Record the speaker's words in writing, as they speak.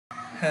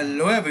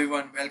Hello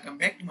everyone, welcome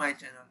back to my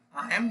channel.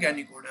 I am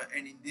Gyaani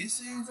and in this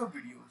series of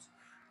videos,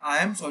 I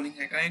am solving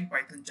Hackerrank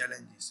Python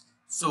challenges.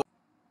 So,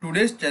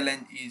 today's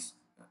challenge is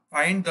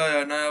find the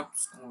runner-up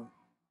score.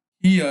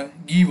 Here,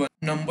 given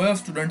number of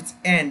students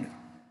and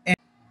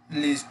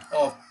list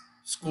of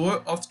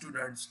score of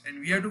students and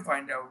we have to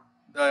find out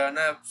the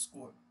runner-up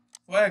score.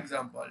 For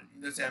example, in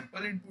the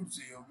sample input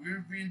 0, we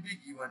will be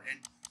given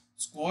and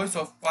scores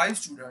of 5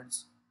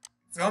 students.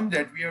 From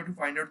that, we have to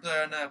find out the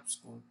runner-up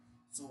score.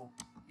 So,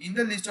 in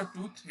the list of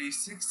 2, 3,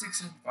 6,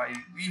 6 and 5,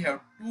 we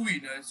have 2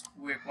 winners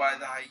who acquire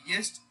the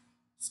highest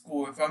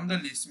score from the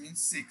list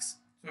means 6.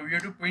 So, we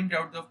have to point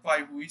out the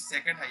 5 who is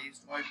second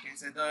highest or you can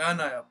say the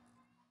runner-up.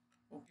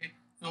 Okay,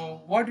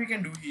 so what we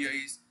can do here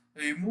is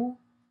remove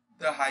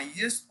the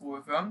highest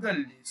score from the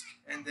list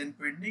and then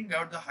printing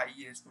out the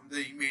highest from the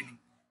remaining.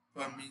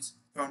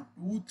 From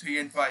 2, 3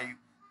 and 5,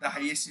 the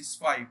highest is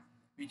 5,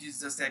 which is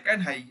the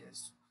second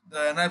highest. The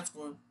runner-up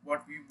score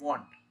what we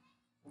want.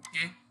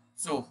 Okay,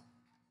 so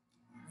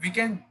we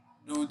can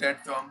do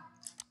that from,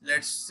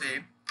 let's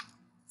say,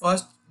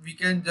 first we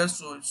can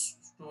just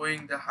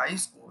showing the high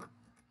score.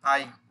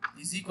 High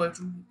is equal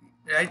to,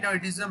 right now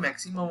it is the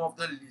maximum of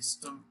the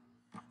list,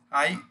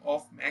 high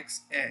of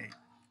max a.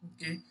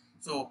 Okay,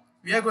 so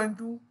we are going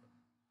to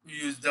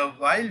use the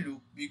while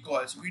loop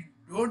because we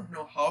don't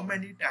know how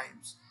many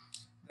times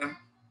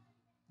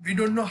we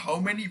don't know how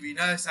many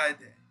winners are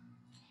there.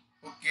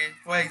 Okay,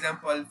 for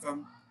example,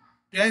 from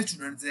 10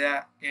 students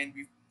there can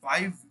be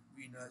 5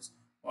 winners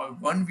or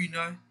 1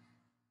 winner,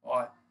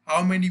 or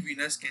how many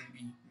winners can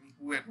be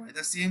who acquire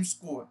the same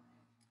score.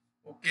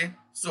 Okay,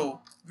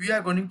 so we are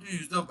going to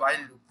use the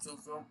while loop. So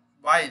from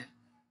while,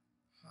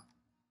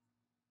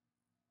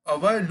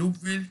 our loop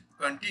will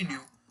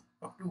continue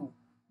up to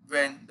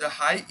when the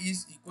high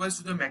is equals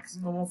to the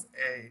maximum of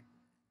a.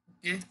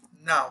 Okay,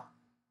 now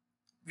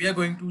we are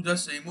going to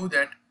just remove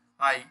that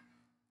high.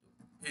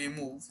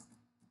 Remove.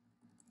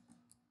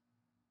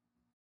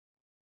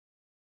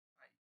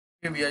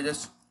 Okay, we are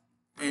just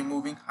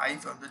removing high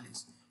from the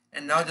list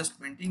and now just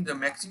printing the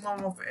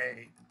maximum of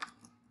a.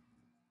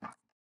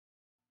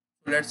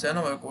 So let's run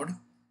our code.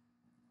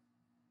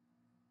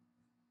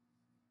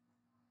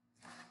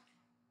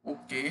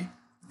 Okay,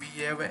 we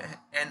have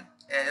an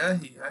error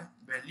here,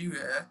 value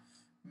error.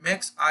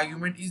 Max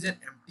argument is an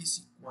empty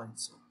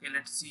sequence. Okay,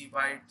 let's see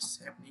why it's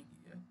happening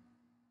here.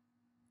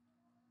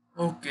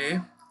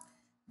 Okay,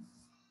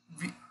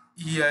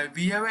 here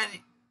we have a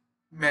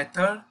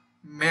method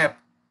map.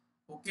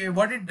 Okay,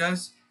 what it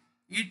does,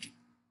 it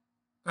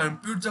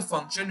computes the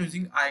function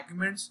using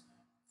arguments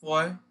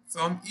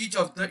from each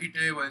of the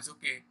iterables.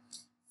 Okay,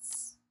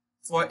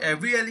 for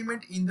every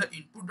element in the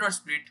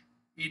input.split,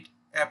 it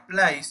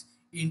applies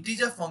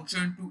integer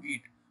function to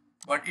it,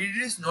 but it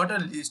is not a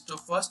list. So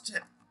first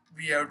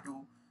we have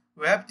to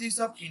wrap this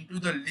up into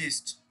the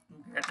list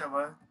to get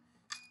our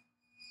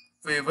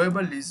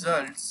favorable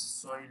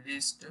results. Sorry,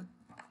 list.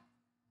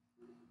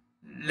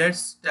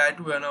 Let's try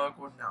to run our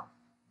code now.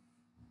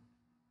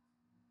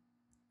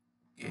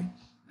 Okay,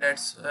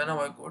 let's run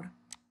our code.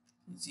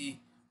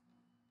 See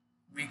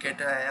we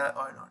get an error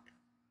or not.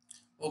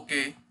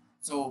 Okay,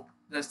 so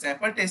the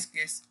sample test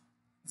case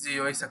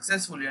 0 is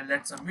successfully, and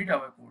let's submit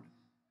our code.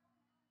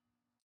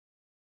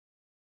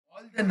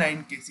 All the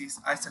 9 cases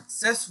are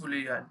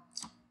successfully run.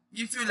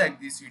 If you like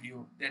this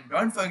video, then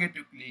don't forget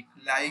to click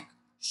like,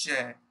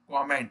 share,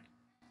 comment,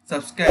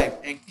 subscribe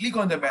and click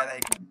on the bell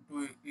icon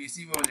to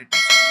receive our latest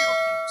video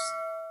updates.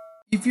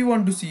 If you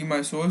want to see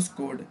my source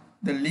code,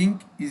 the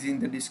link is in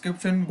the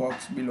description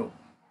box below.